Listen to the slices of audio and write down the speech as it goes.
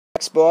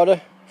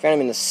Spider, found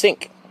him in the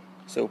sink,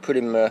 so we'll put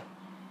him over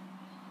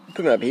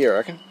here, I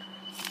reckon.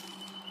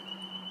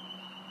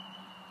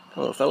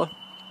 Hello, fella.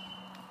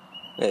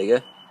 There you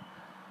go.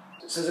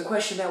 So there's a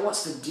question about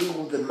what's the deal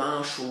with the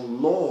martial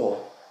law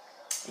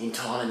in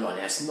Thailand right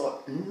now. It's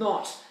not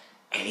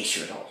an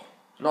issue at all.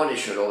 Not an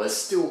issue at all. There's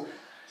still,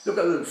 look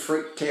at the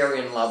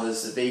fruitarian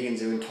lovers, the vegans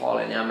who in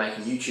Thailand now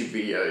making YouTube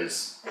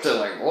videos. They're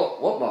like,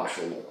 what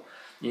martial law?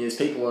 You know, there's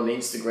people on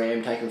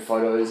Instagram taking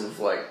photos of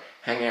like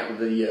hanging out with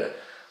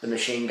the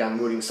machine gun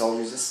wielding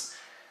soldiers.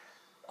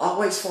 I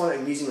always find it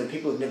amusing when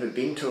people have never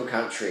been to a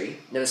country,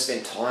 never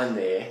spent time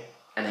there,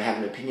 and they have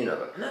an opinion of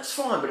it. And that's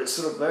fine, but it's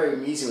sort of very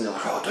amusing when they're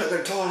like, oh, don't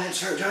go to Thailand,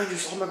 it's very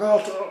dangerous, oh my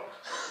god.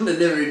 They've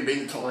never even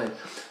been to Thailand.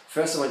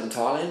 First I went to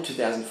Thailand,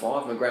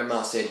 2005, my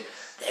grandma said,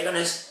 they're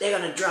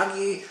gonna drug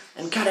you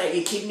and cut out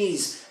your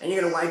kidneys, and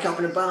you're gonna wake up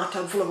in a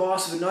bathtub full of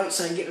ice with a note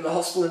saying get to the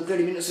hospital in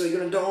 30 minutes or you're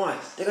gonna die.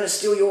 They're gonna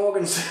steal your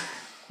organs.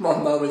 My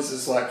mum was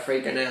just like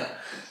freaking out.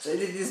 So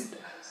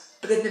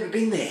but they've never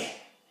been there.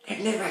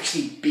 They've never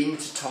actually been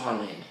to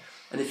Thailand.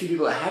 And the few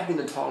people that have been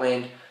to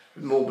Thailand,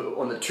 more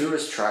on the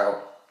tourist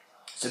trail,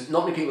 so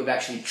not many people have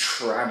actually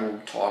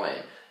travelled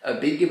Thailand. A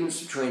big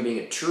difference between being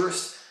a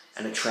tourist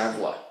and a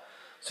traveller.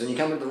 So when you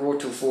come to the Raw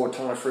Till 4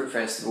 Thai Fruit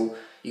Festival,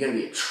 you're going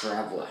to be a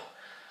traveller.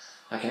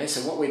 Okay,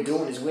 so what we're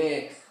doing is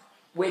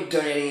we're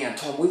donating our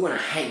time. We want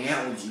to hang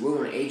out with you. We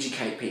want to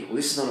educate people.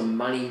 This is not a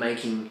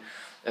money-making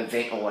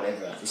event or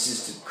whatever. This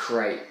is to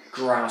create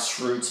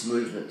grassroots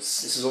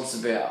movements. This is what it's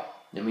about.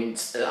 I mean,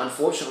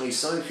 unfortunately,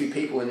 so few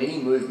people in any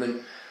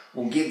movement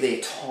will give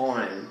their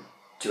time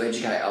to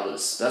educate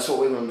others. That's what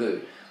we want to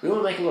do. We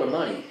want to make a lot of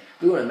money.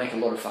 We want to make a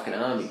lot of fucking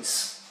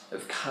armies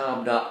of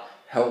carved up,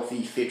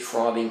 healthy, fit,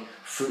 thriving,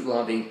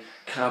 fruit-loving,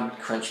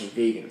 carb-crunching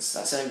vegans.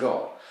 That's our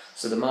goal.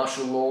 So the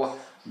martial law,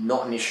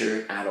 not an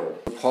issue at all.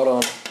 Hold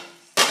on.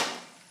 I'm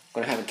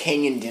going to have a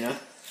Kenyan dinner.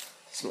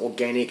 Some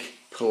organic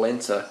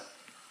polenta.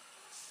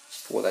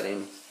 Pour that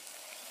in.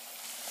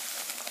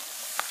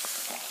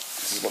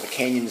 This is what the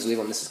Kenyans live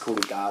on. This is called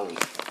ugali.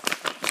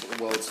 It's what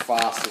the world's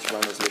fastest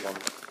runners live on.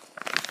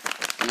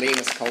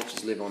 Leanest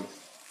cultures live on.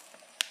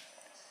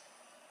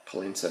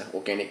 Polenta,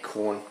 organic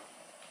corn.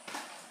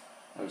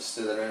 I'll just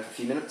stir that around for a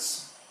few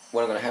minutes.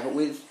 What I'm going to have it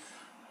with,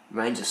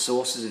 range of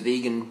sauces,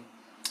 vegan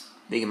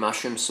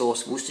mushroom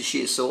sauce,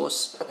 Worcestershire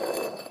sauce.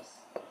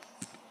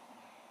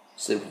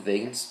 Super for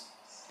vegans.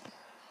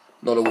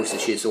 Not all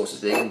Worcestershire sauce is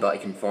vegan, but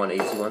you can find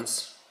easy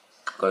ones.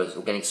 I've got an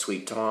organic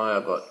sweet Thai,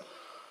 I've got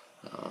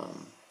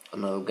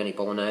another organic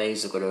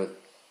bolognese, I've got a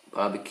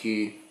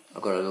barbecue,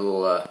 I've got a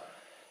little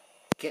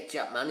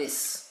ketchup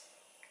manis.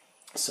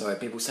 So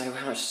people say, well,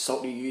 how much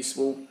salt do you use?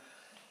 Well,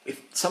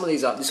 if some of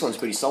these are, this one's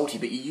pretty salty,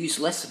 but you use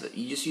less of it.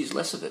 You just use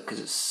less of it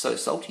because it's so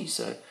salty,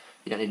 so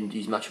you don't need to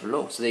use much of it at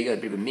all. So there you go, a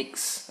bit of a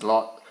mix.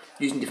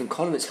 Using different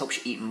condiments helps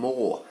you eat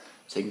more,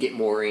 so you can get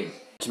more in.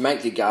 To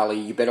make the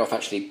ugali, you're better off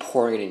actually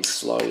pouring it in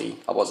slowly,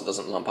 otherwise it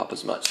doesn't lump up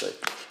as much. So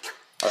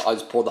I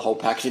just poured the whole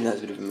packet in. That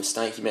was a bit of a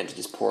mistake. You meant to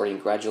just pour it in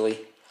gradually.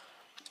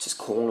 It's just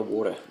corn and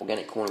water,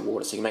 organic corn and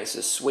water. So you can make this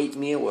a sweet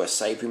meal or a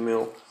savoury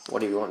meal,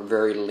 whatever you want.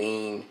 Very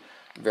lean,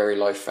 very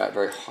low fat,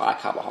 very high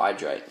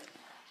carbohydrate.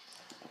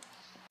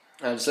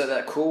 And so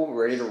that cool,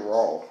 ready to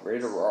roll,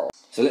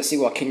 So let's see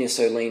why Kenya's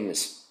so lean.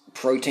 This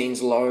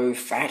protein's low,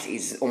 fat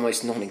is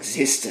almost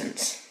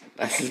non-existent.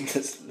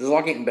 It's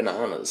like eating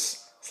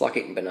bananas. It's like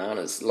eating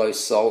bananas. Low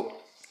salt,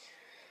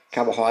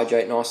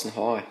 carbohydrate nice and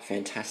high.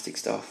 Fantastic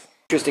stuff.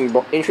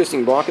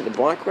 Interesting bike at the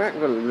bike rack.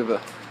 We've got a bit of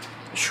a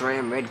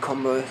SRAM red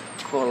combo,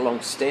 quite a long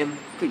stem,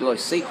 pretty low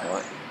seat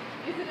height.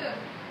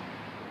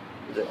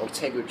 The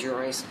Ultegra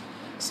Durace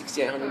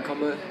 6800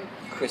 combo,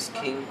 Chris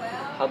King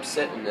hub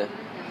set, and the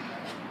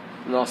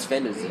nice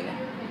fenders there.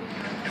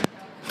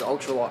 The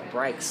ultralight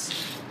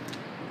brakes.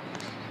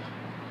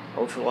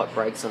 Ultralight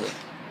brakes on it.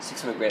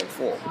 600 gram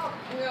 4.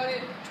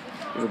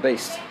 You're a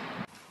beast.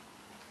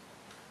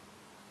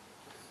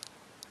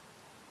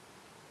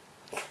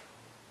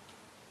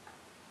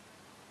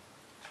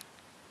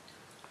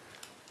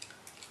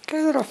 Go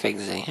little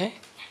Figsy, hey?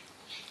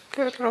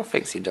 Go little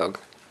Figsy dog.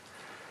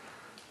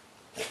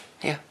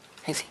 Yeah,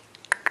 Figsy.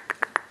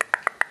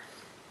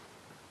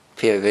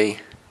 POV.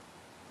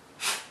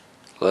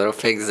 Little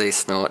Figsy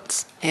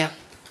snorts. Yeah,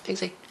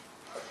 Figsy.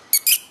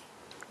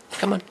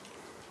 Come on.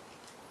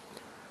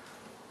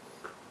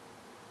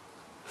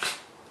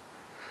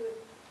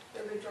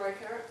 A dry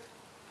carrot.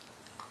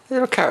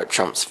 Little carrot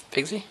chomps,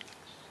 Figsy.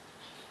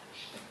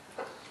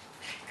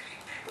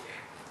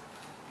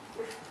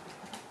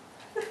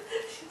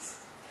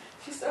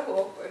 She's so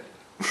awkward.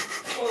 A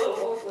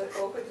little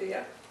awkward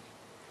dear.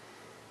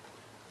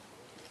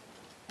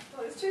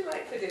 Oh, it's too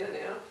late for dinner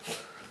now.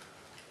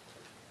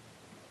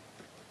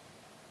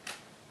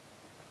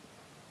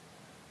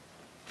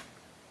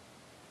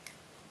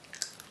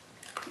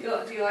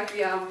 Do you like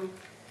the oh,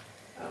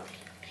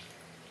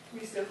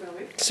 you still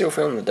filming? Still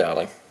filming,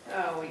 darling.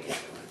 Oh, yeah.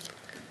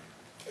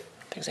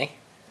 Figsy.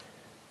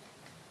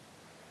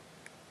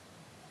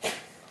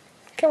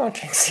 Come on,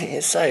 Figsy,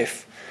 it's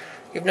safe.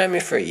 You've known me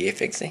for a year,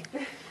 Figsy.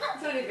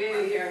 It's only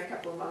been a year and a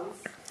couple of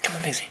months. Come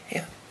on, Pixie.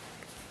 Here.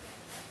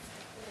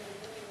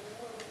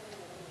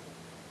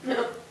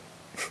 No.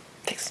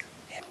 Thanks.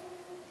 Yeah.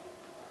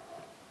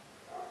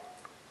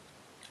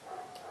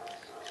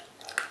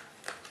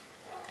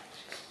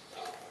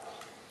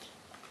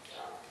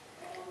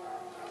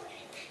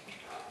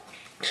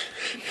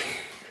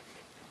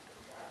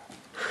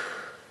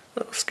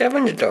 Little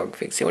scavenger dog,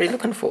 Pixie. What are you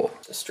looking for?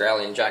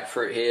 Australian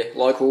jackfruit here,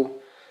 local,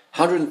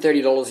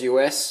 $130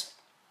 US,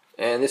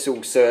 and this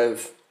will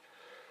serve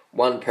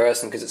one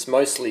person because it's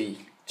mostly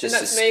just.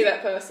 And that's me,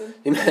 that person.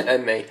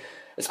 And me.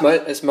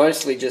 It's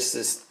mostly just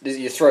this.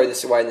 You throw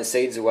this away and the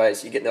seeds away,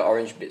 so you get the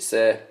orange bits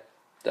there.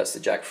 That's the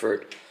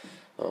jackfruit.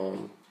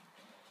 So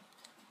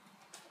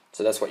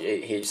that's what you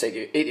eat here. So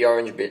you eat the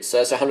orange bits.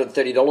 So that's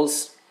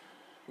 $130.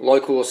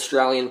 Local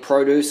Australian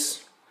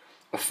produce,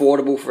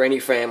 affordable for any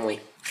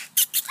family.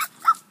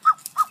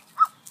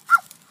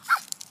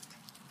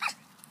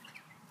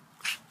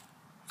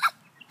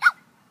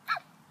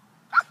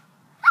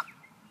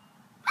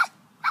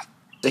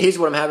 So here's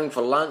what I'm having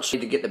for lunch. To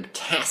get the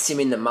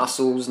potassium in the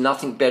muscles,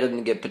 nothing better than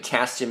to get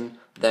potassium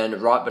than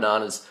ripe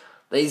bananas.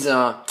 These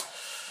are,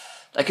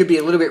 they could be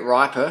a little bit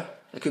riper.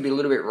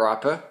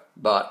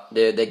 But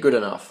they're good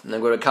enough. And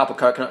I've got a cup of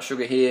coconut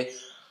sugar here.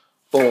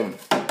 Boom.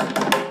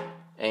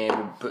 And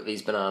we'll put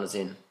these bananas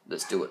in.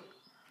 Let's do it.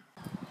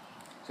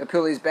 So I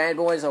peel these bad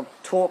boys. I'll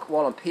talk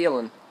while I'm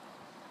peeling.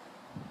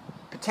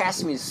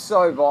 Potassium is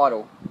so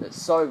vital.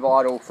 It's so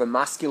vital for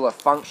muscular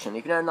function.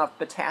 If you don't have enough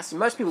potassium,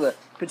 most people are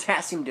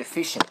potassium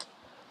deficient.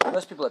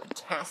 Most people are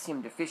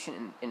potassium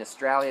deficient in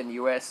Australia and the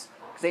US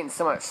because eating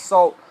so much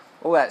salt.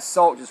 All that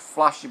salt just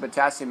flushes your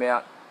potassium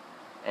out,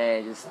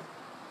 and just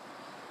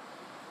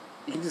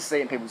you can just see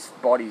it in people's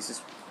bodies,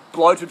 just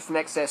bloated from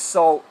excess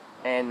salt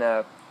and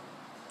not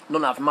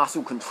enough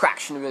muscle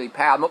contraction to really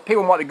power.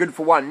 People might be good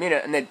for 1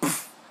 minute and then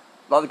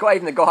like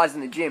even the guys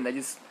in the gym,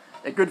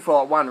 they're good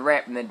for like 1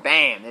 rep and then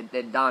bam,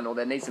 they're done. Or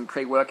they need some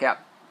pre-workout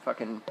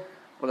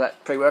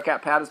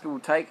pre-workout powders people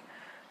take.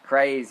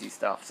 Crazy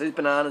stuff. So these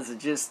bananas are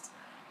just,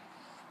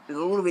 there's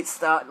a little bit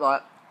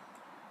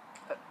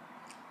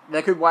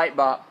they could wait,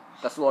 but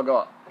that's all I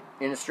got.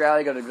 In Australia,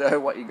 you got to go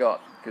what you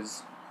got,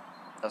 because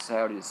that's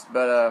how it is.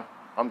 But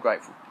I'm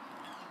grateful.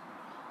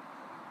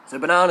 So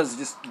bananas are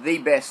just the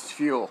best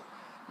fuel.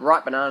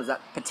 Ripe bananas,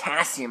 that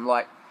potassium.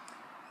 Like,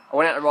 I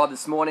went out to ride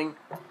this morning,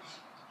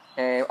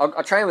 and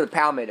I train with a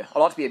power meter. I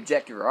like to be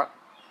objective, right?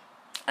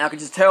 And I could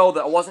just tell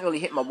that I wasn't really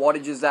hitting my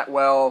wattages that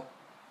well.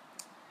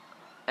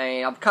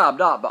 And I've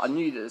carved up, but I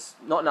knew there's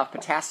not enough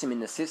potassium in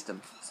the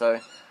system. So,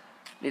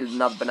 needed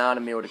another banana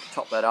meal to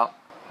top that up.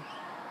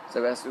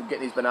 So we'll get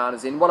these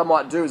bananas in. What I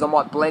might do is I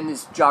might blend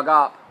this jug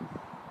up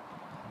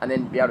and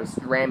then be able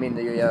to ram in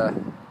the... how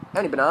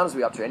many bananas are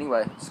we up to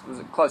anyway? Was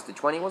it close to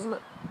 20, wasn't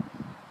it?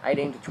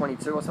 18 to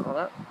 22 or something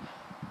like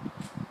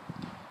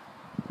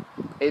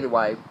that. Either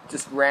way,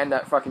 just ram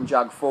that fucking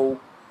jug full.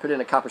 Put in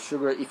a cup of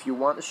sugar if you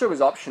want. The sugar's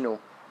optional.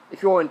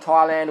 If you're in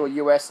Thailand or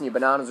US and your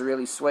bananas are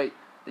really sweet,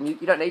 then you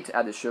don't need to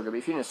add the sugar. But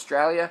if you're in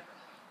Australia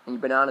and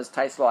your bananas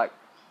taste like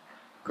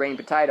green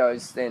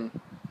potatoes, then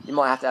you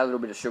might have to add a little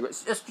bit of sugar.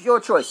 It's just your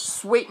choice.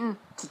 Sweeten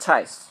to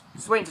taste.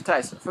 Sweeten to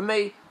taste. For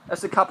me,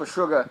 that's a cup of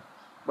sugar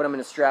when I'm in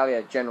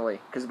Australia, generally.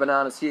 Because the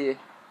bananas here,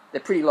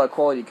 they're pretty low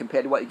quality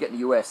compared to what you get in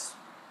the US.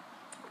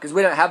 Because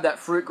we don't have that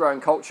fruit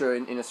growing culture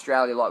in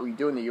Australia like we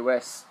do in the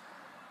US.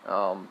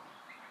 All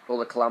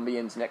the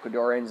Colombians and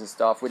Ecuadorians and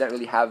stuff, we don't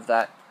really have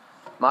that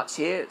much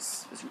here.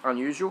 It's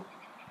unusual.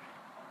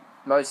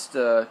 Most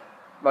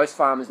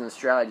farmers in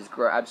Australia just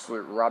grow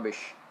absolute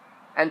rubbish.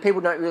 And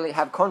people don't really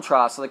have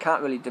contrast, so they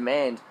can't really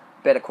demand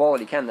better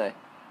quality, can they?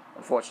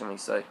 Unfortunately,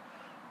 so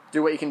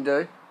do what you can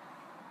do.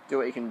 Do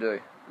what you can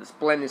do. Let's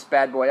blend this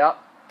bad boy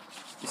up.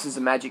 This is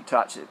a magic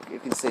touch. You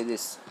can see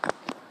this.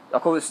 I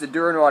call this the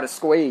Duran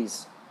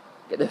squeeze.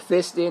 Get the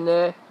fist in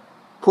there.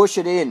 Push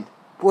it in.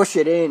 Push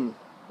it in.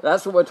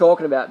 That's what we're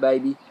talking about,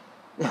 baby.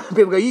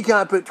 People go, you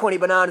can't put 20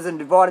 bananas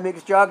in a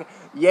Vitamix jug.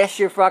 Yes,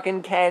 you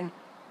fucking can.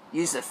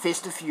 Use the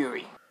fist of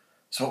fury.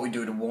 So what we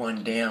do to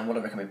wind down, what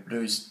I recommend we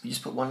do is you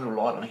just put one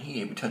little light on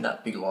here. We turn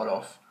that big light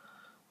off.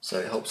 So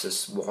it helps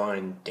us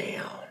wind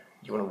down.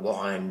 You want to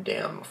wind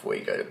down before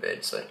you go to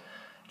bed. So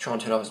try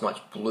and turn off as much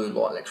blue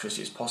light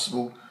electricity as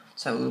possible.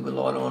 So have a little bit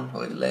of light on, a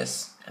little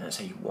less. And that's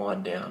how you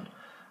wind down.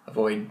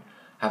 Avoid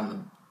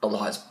having the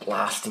lights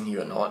blasting you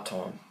at night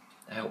time.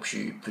 It helps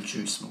you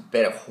produce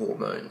better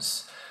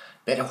hormones.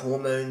 Better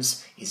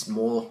hormones is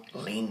more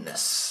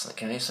leanness.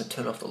 Okay, so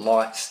turn off the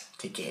lights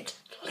to get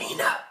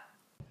leaner.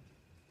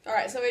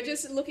 Alright, so we're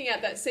just looking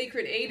at that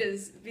Secret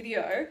Eaters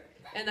video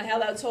and how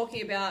they were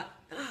talking about,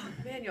 oh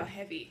man, you're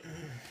heavy.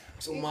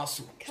 It's all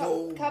muscle.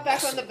 Cut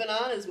back on the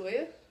bananas, will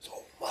you? It's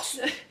all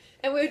muscle.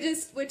 And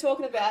we're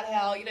talking about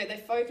how,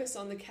 they focus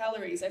on the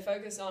calories. They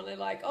focus on, they're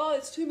like, oh,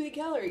 it's too many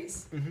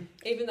calories. Mm-hmm.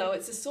 Even though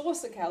it's the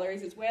source of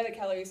calories, it's where the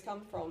calories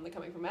come from. They're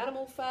coming from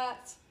animal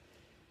fat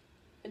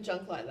and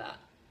junk like that.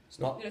 It's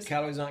not,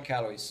 calories aren't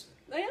calories.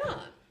 They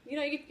are.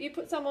 You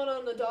put someone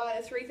on a diet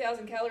of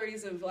 3,000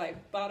 calories of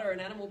like butter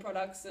and animal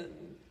products and,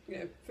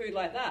 food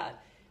like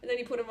that, and then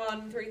you put them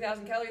on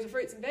 3,000 calories of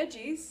fruits and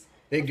veggies.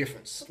 Big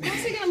difference. Of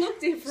course they're going to look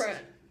different.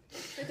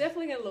 They're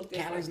definitely going to look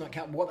different. Calories, not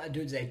calories. What they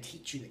do is they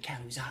teach you that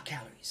calories are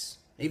calories.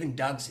 Even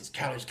Doug says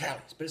calories,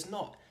 but it's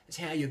not. It's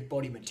how your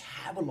body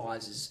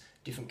metabolizes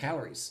different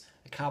calories.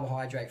 The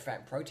carbohydrate, fat,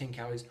 and protein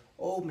calories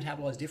all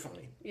metabolize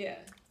differently. Yeah.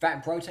 Fat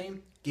and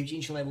protein gives you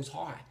insulin levels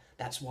high.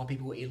 That's why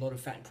people who eat a lot of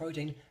fat and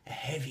protein are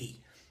heavy.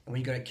 And when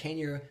you go to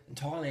Kenya and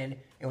Thailand,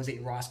 everyone's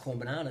eating rice, corn,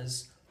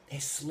 bananas, they're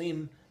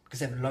slim because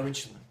they have low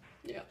insulin.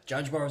 Yeah.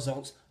 Judge by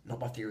results, not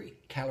by theory.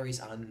 Calories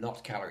are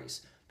not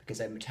calories because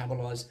they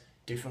metabolize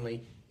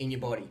differently in your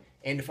body.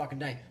 End of fucking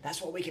day.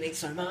 That's why we can eat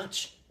so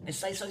much and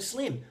stay so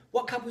slim.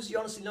 What couples do you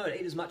honestly know that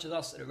eat as much as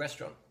us at a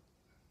restaurant?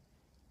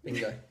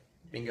 Bingo.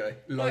 Bingo.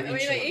 Low I mean,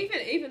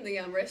 insulin. even the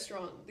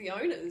restaurant, the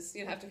owners,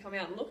 have to come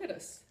out and look at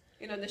us.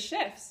 The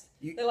chefs.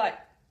 They're like,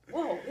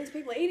 whoa, these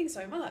people are eating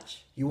so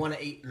much. You want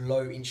to eat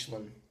low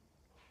insulin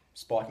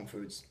spiking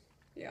foods.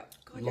 Yeah.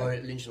 God, low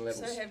insulin levels.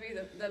 So heavy,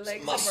 the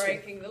legs are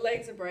breaking. The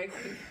legs are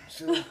breaking.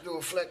 Do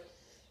a flick.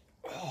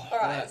 Oh,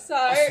 Alright, so,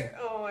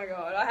 oh my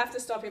god, I have to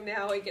stop him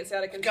now. He gets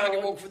out of control.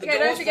 Can't walk through the okay,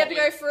 doors don't forget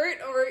properly. to go fruit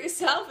or root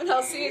yourself, and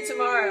I'll see you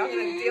tomorrow. I'm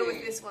going to deal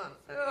with this one.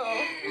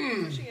 Oh,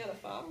 pushing out a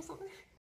farm or something.